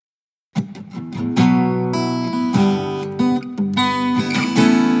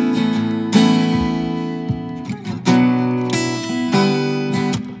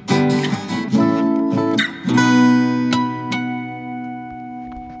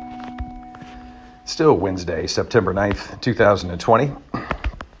Still Wednesday, September 9th, 2020,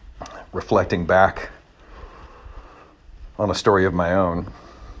 reflecting back on a story of my own,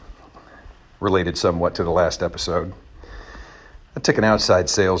 related somewhat to the last episode. I took an outside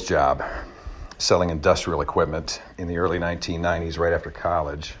sales job selling industrial equipment in the early 1990s, right after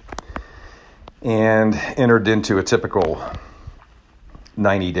college, and entered into a typical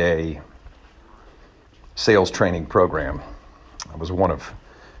 90-day sales training program. I was one of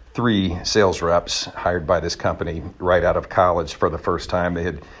 3 sales reps hired by this company right out of college for the first time. They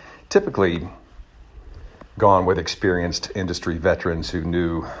had typically gone with experienced industry veterans who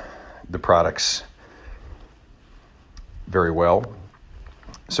knew the products very well.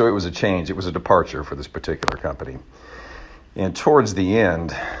 So it was a change. It was a departure for this particular company. And towards the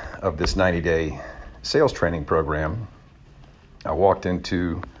end of this 90-day sales training program, I walked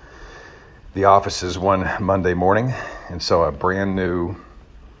into the offices one Monday morning and saw a brand new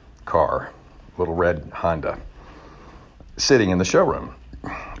car, little red Honda, sitting in the showroom.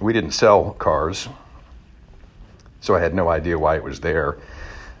 We didn't sell cars, so I had no idea why it was there,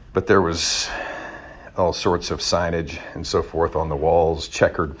 but there was all sorts of signage and so forth on the walls,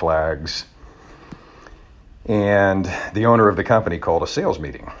 checkered flags, and the owner of the company called a sales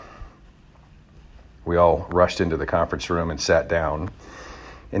meeting. We all rushed into the conference room and sat down,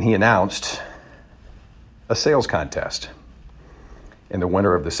 and he announced a sales contest. And the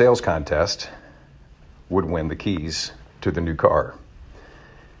winner of the sales contest would win the keys to the new car.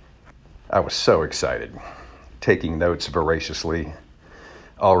 I was so excited, taking notes voraciously,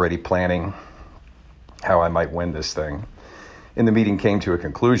 already planning how I might win this thing. And the meeting came to a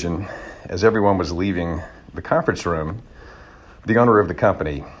conclusion. As everyone was leaving the conference room, the owner of the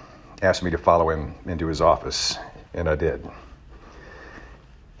company asked me to follow him into his office, and I did.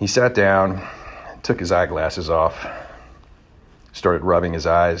 He sat down, took his eyeglasses off, started rubbing his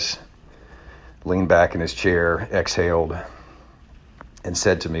eyes, leaned back in his chair, exhaled, and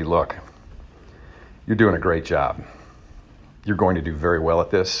said to me, "Look, you're doing a great job. You're going to do very well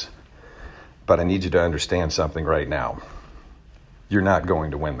at this, but I need you to understand something right now. You're not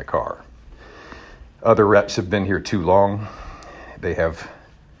going to win the car. Other reps have been here too long. They have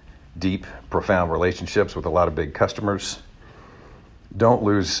deep, profound relationships with a lot of big customers. Don't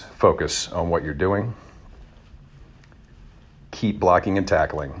lose focus on what you're doing. Keep blocking and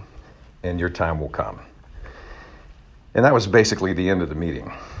tackling, and your time will come." And that was basically the end of the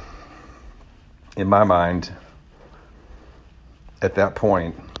meeting. In my mind, at that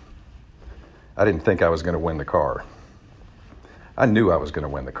point, I didn't think I was going to win the car. I knew I was going to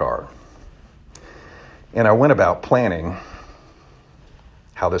win the car. And I went about planning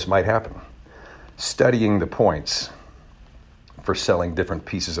how this might happen, studying the points for selling different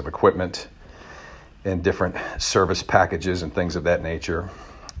pieces of equipment and different service packages and things of that nature.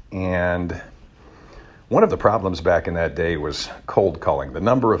 And one of the problems back in that day was cold calling. The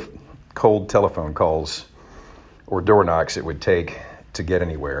number of cold telephone calls or door knocks it would take to get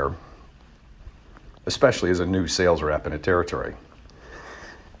anywhere, especially as a new sales rep in a territory.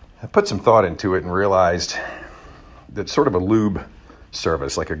 I put some thought into it and realized that sort of a lube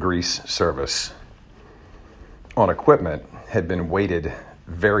service, like a grease service on equipment, had been weighted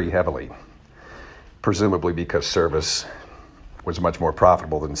very heavily, presumably because service was much more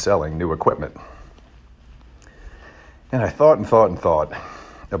profitable than selling new equipment. And I thought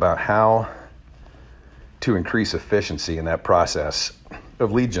about how to increase efficiency in that process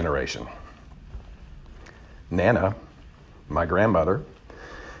of lead generation. Nana, my grandmother,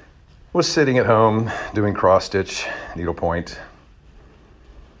 was sitting at home doing cross-stitch, needlepoint,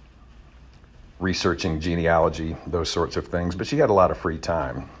 researching genealogy, those sorts of things, but she had a lot of free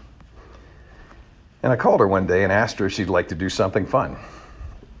time. And I called her one day and asked her if she'd like to do something fun.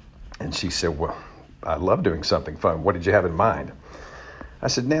 And she said, "Well, I love doing something fun. What did you have in mind?" I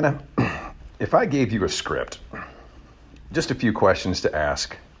said, "Nana, if I gave you a script, just a few questions to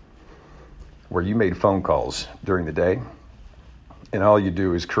ask, where you made phone calls during the day, and all you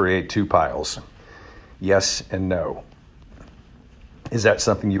do is create 2 piles, yes and no, is that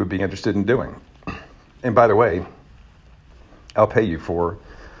something you would be interested in doing? And by the way, I'll pay you for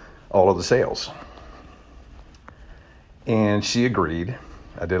all of the sales." And she agreed.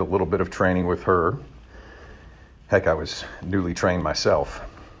 I did a little bit of training with her. Heck, I was newly trained myself.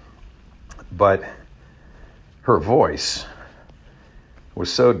 But her voice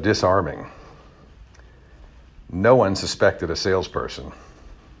was so disarming. No one suspected a salesperson,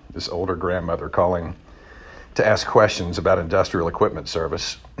 this older grandmother calling to ask questions about industrial equipment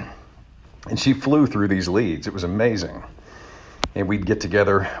service. And she flew through these leads. It was amazing. And we'd get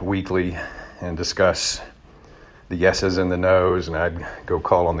together weekly and discuss the yeses and the nos, and I'd go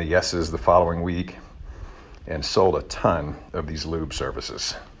call on the yeses the following week, and sold a ton of these lube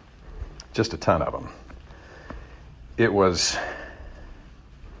services. Just a ton of them. It was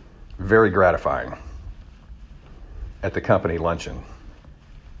very gratifying at the company luncheon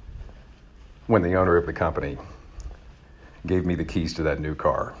when the owner of the company gave me the keys to that new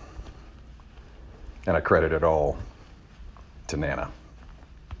car. And I credit it all to Nana.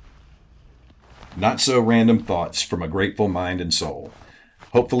 Not so random thoughts from a grateful mind and soul,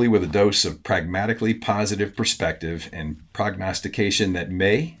 hopefully with a dose of pragmatically positive perspective and prognostication that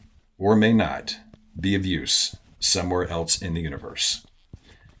may or may not be of use somewhere else in the universe.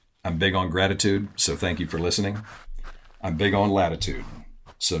 I'm big on gratitude, so thank you for listening. I'm big on latitude,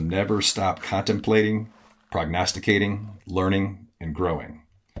 so never stop contemplating, prognosticating, learning, and growing.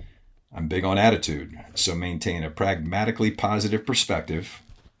 I'm big on attitude, so maintain a pragmatically positive perspective,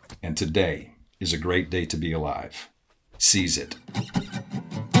 and today is a great day to be alive. Seize it.